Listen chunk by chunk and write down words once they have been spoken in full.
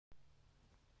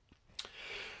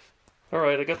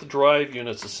Alright, I got the drive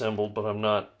units assembled, but I'm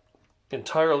not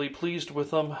entirely pleased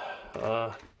with them.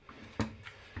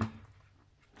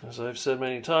 As I've said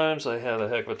many times, I had a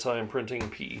heck of a time printing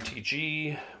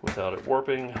PETG without it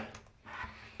warping.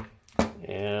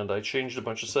 And I changed a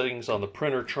bunch of settings on the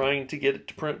printer trying to get it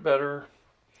to print better.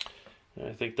 And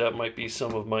I think that might be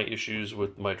some of my issues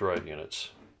with my drive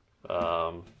units.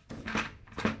 Got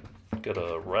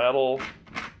a rattle,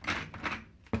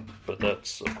 but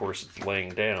that's, of course, it's laying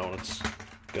down. It's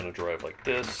going to drive like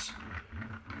this,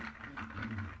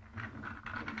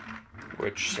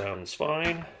 which sounds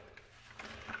fine.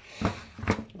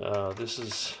 This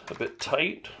is a bit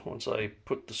tight once I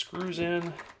put the screws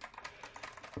in,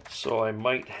 so I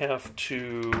might have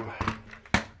to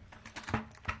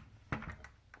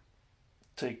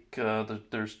take,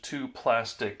 there's two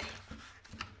printed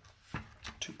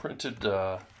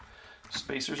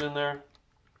spacers in there,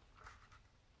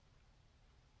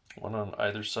 one on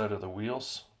either side of the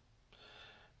wheels,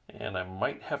 and I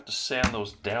might have to sand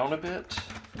those down a bit.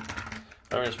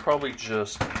 I mean, it's probably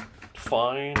just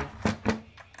fine.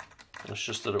 It's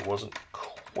just that it wasn't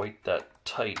quite that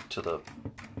tight to the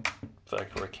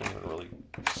fact where I can't even really,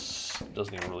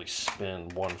 doesn't even really spin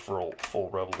one full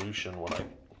revolution when I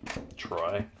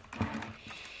try.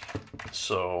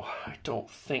 So I don't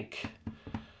think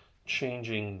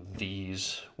changing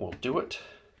these will do it,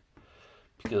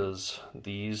 because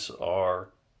these are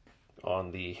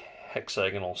on the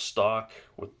hexagonal stock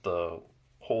with the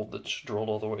hole that's drilled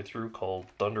all the way through called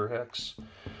Thunder Hex.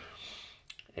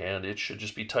 And it should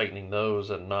just be tightening those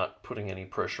and not putting any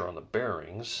pressure on the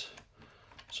bearings.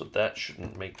 So that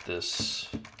shouldn't make this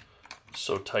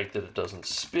so tight that it doesn't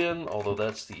spin, although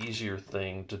that's the easier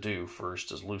thing to do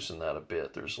first, is loosen that a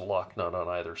bit. There's a lock nut on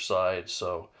either side,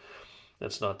 so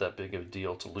it's not that big of a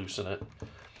deal to loosen it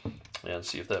and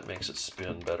see if that makes it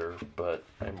spin better, but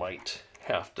I might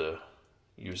have to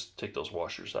take those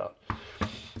washers out.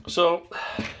 So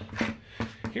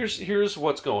here's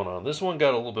what's going on. This one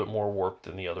got a little bit more warped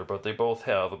than the other, but they both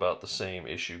have about the same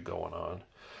issue going on.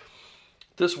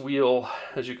 This wheel,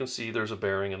 as you can see, there's a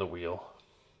bearing in the wheel.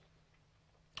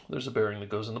 There's a bearing that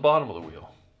goes in the bottom of the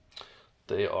wheel.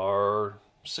 They are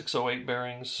 608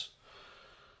 bearings,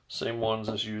 same ones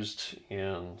as used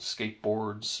in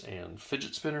skateboards and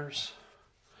fidget spinners.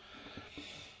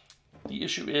 The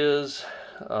issue is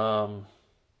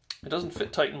it doesn't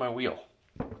fit tight in my wheel.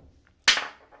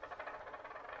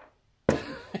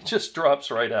 It just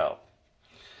drops right out.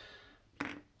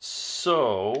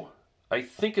 So I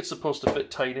think it's supposed to fit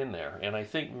tight in there, and I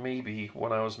think maybe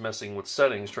when I was messing with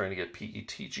settings trying to get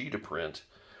PETG to print,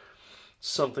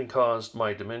 something caused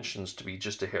my dimensions to be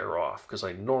just a hair off, because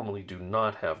I normally do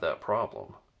not have that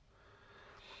problem.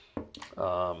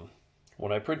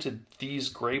 When I printed these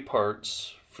gray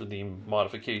parts for the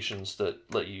modifications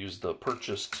that let you use the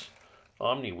purchased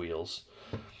Omni wheels,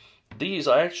 these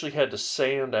I actually had to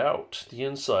sand out the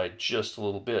inside just a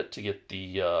little bit to get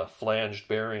the flanged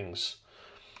bearings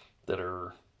that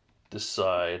are this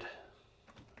side.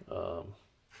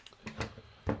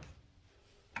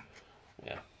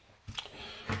 Yeah,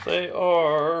 they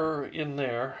are in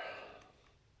there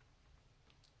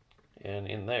and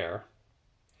in there.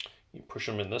 You push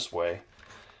them in this way,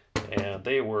 and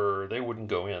they wouldn't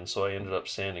go in, so I ended up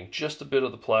sanding just a bit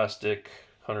of the plastic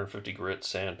 150 grit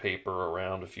sandpaper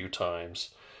around a few times,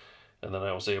 and then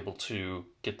I was able to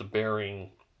get the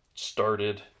bearing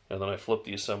started, and then I flipped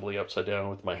the assembly upside down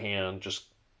with my hand, just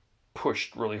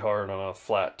pushed really hard on a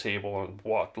flat table and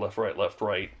walked left,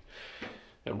 right,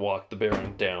 and walked the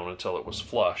bearing down until it was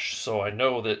flush. So I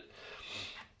know that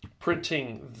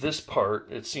printing this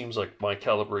part, it seems like my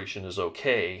calibration is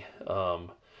okay.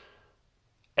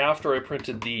 After I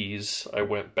printed these, I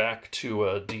went back to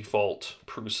a default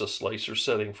Prusa slicer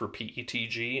setting for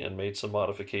PETG and made some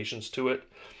modifications to it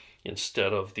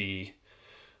instead of the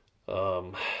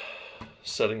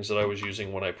settings that I was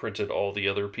using when I printed all the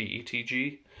other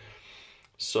PETG.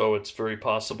 So it's very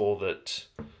possible that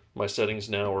my settings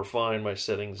now are fine. My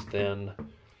settings then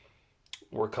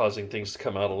were causing things to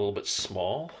come out a little bit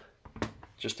small,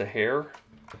 just a hair.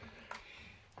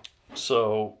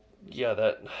 So yeah,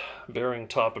 that bearing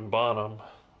top and bottom,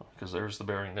 because there's the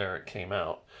bearing there, it came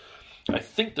out. I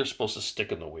think they're supposed to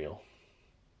stick in the wheel.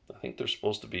 I think they're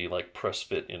supposed to be like press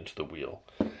fit into the wheel.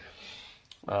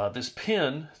 This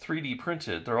pin, 3D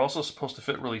printed, they're also supposed to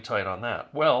fit really tight on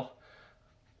that. Well,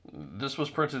 this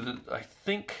was printed, I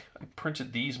think I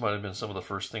printed these, might have been some of the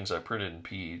first things I printed in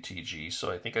PETG,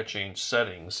 so I think I changed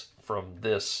settings from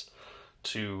this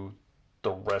to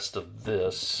the rest of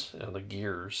this and the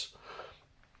gears.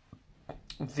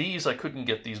 These, I couldn't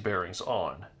get these bearings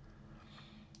on.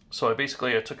 So I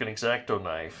took an X-Acto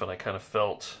knife and I kind of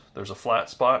felt there's a flat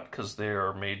spot because they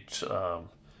are made to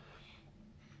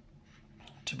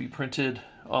be printed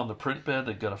on the print bed.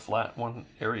 They've got a flat, one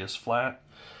area is flat.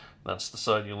 That's the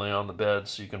side you lay on the bed,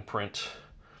 so you can print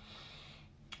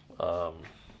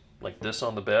like this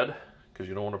on the bed, because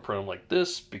you don't want to print them like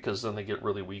this because then they get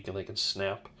really weak and they can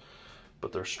snap.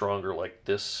 But they're stronger like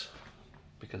this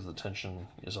because the tension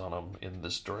is on them in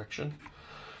this direction.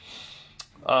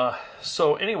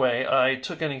 So anyway, I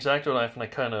took an X-Acto knife and I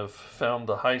kind of found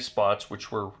the high spots,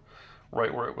 which were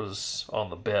right where it was on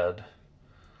the bed,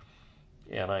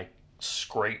 and I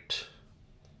scraped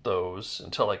those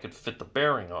until I could fit the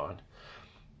bearing on.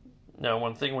 Now,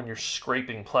 one thing when you're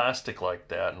scraping plastic like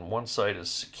that and one side is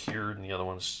secured and the other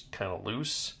one's kind of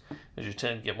loose, is you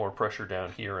tend to get more pressure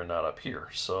down here and not up here.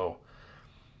 So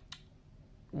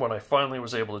when I finally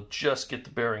was able to just get the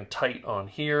bearing tight on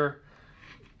here,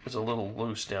 it's a little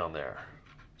loose down there.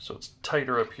 So it's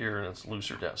tighter up here and it's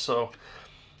looser down. So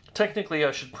technically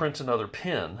I should print another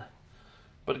pin,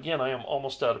 but again, I am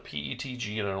almost out of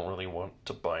PETG and I don't really want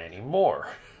to buy any more.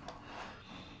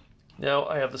 Now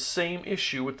I have the same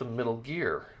issue with the middle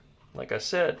gear. Like I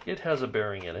said, it has a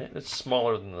bearing in it. It's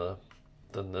smaller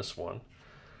than this one.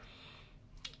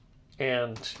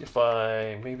 And if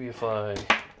I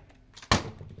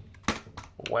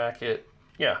whack it,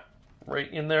 yeah,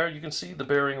 right in there, you can see the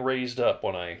bearing raised up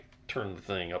when I turn the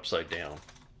thing upside down.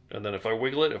 And then if I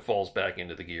wiggle it, it falls back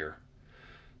into the gear.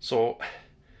 So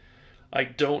I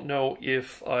don't know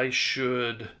if I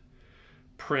should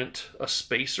print a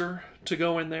spacer to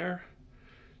go in there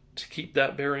to keep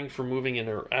that bearing from moving in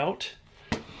or out,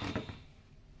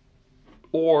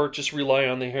 or just rely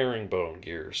on the herringbone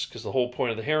gears, because the whole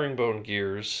point of the herringbone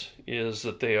gears is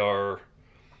that they are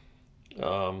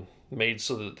made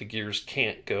so that the gears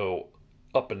can't go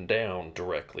up and down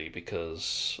directly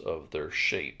because of their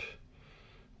shape.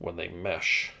 When they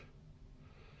mesh,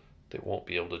 they won't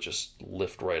be able to just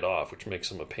lift right off, which makes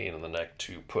them a pain in the neck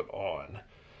to put on.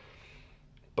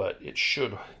 But it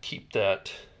should keep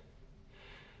that,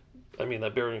 I mean,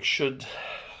 that bearing should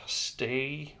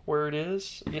stay where it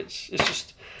is. It's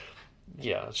just,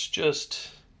 yeah, it's just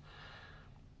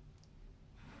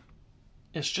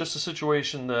a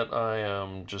situation that I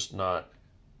am just not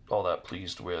all that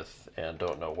pleased with and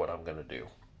don't know what I'm going to do.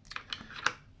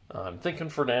 I'm thinking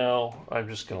for now, I'm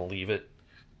just going to leave it.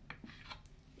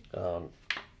 And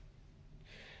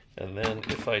then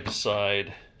if I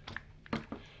decide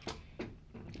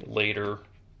later,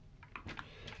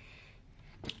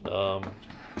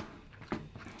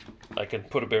 I can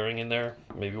put a bearing in there,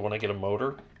 maybe when I get a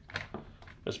motor.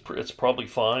 It's probably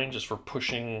fine just for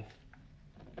pushing.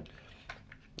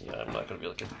 Yeah, I'm not going to be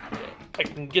able to, I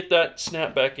can get that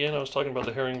snap back in. I was talking about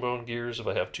the herringbone gears if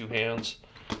I have two hands.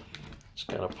 Just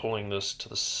kind of pulling this to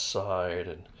the side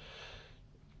and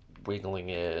wiggling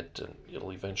it, and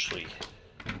it'll eventually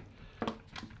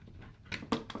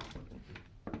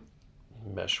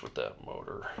mesh with that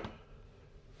motor.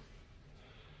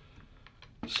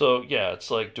 So yeah,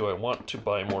 it's like, do I want to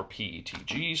buy more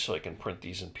PETG so I can print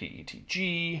these in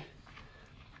PETG?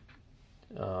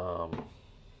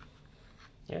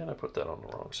 And I put that on the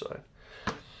wrong side.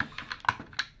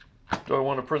 Do I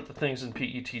want to print the things in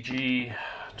PETG?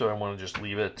 Do I want to just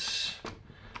leave it?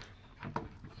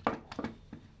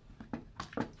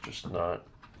 Just not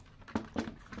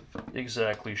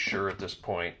exactly sure at this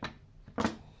point.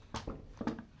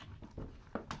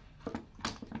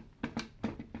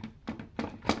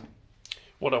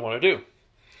 What I want to do.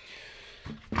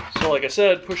 So like I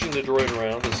said, pushing the droid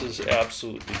around, this is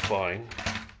absolutely fine.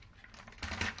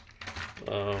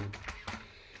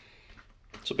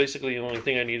 So basically the only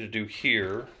thing I need to do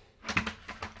here,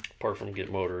 apart from get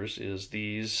motors, is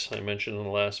these I mentioned in the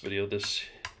last video, this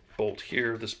bolt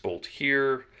here, this bolt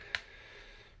here.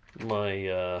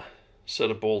 My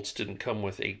set of bolts didn't come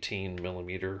with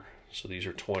 18mm, so these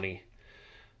are 20,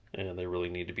 and they really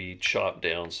need to be chopped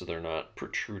down so they're not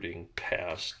protruding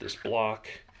past this block.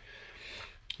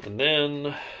 And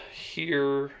then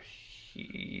here,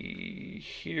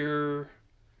 here,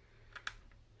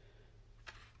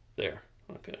 there,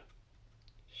 okay,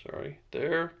 sorry,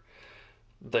 there,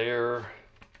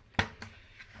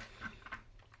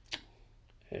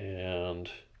 and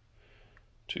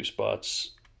two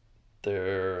spots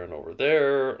there and over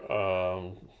there.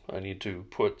 I need to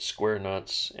put square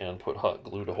nuts and put hot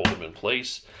glue to hold them in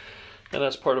place, and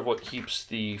that's part of what keeps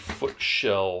the foot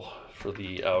shell for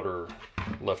the outer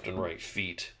left and right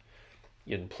feet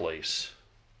in place.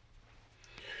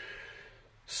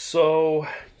 So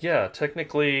yeah,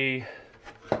 technically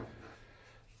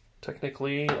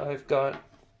I've got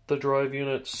the drive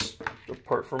units,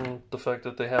 apart from the fact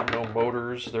that they have no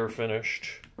motors, they're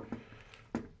finished.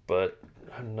 But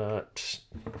I'm not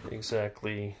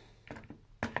exactly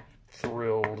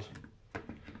thrilled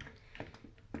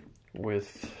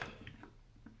with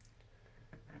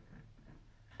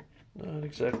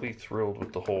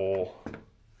the whole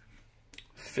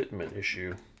fitment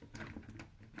issue.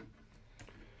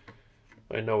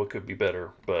 I know it could be better,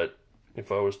 but if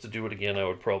I was to do it again, I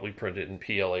would probably print it in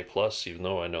PLA+, even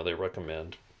though I know they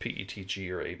recommend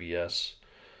PETG or ABS.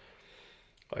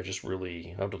 I'm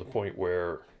to the point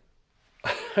where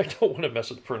I don't want to mess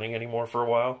with printing anymore for a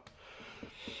while.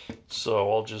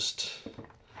 So I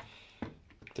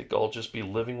think I'll just be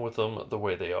living with them the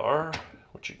way they are,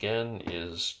 which again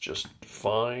is just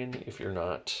fine if you're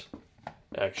not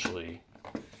actually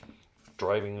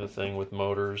driving the thing with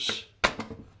motors.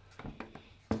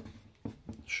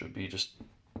 Should be just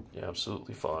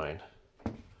absolutely fine.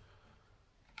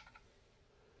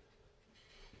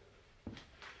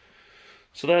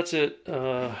 So that's it.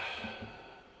 Not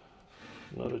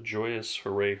a joyous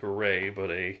hooray hooray,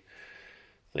 but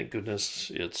thank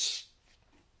goodness it's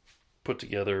put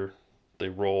together. They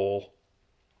roll.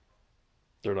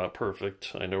 They're not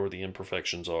perfect. I know where the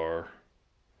imperfections are,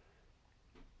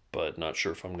 but not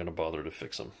sure if I'm going to bother to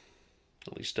fix them.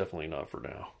 At least definitely not for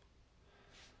now.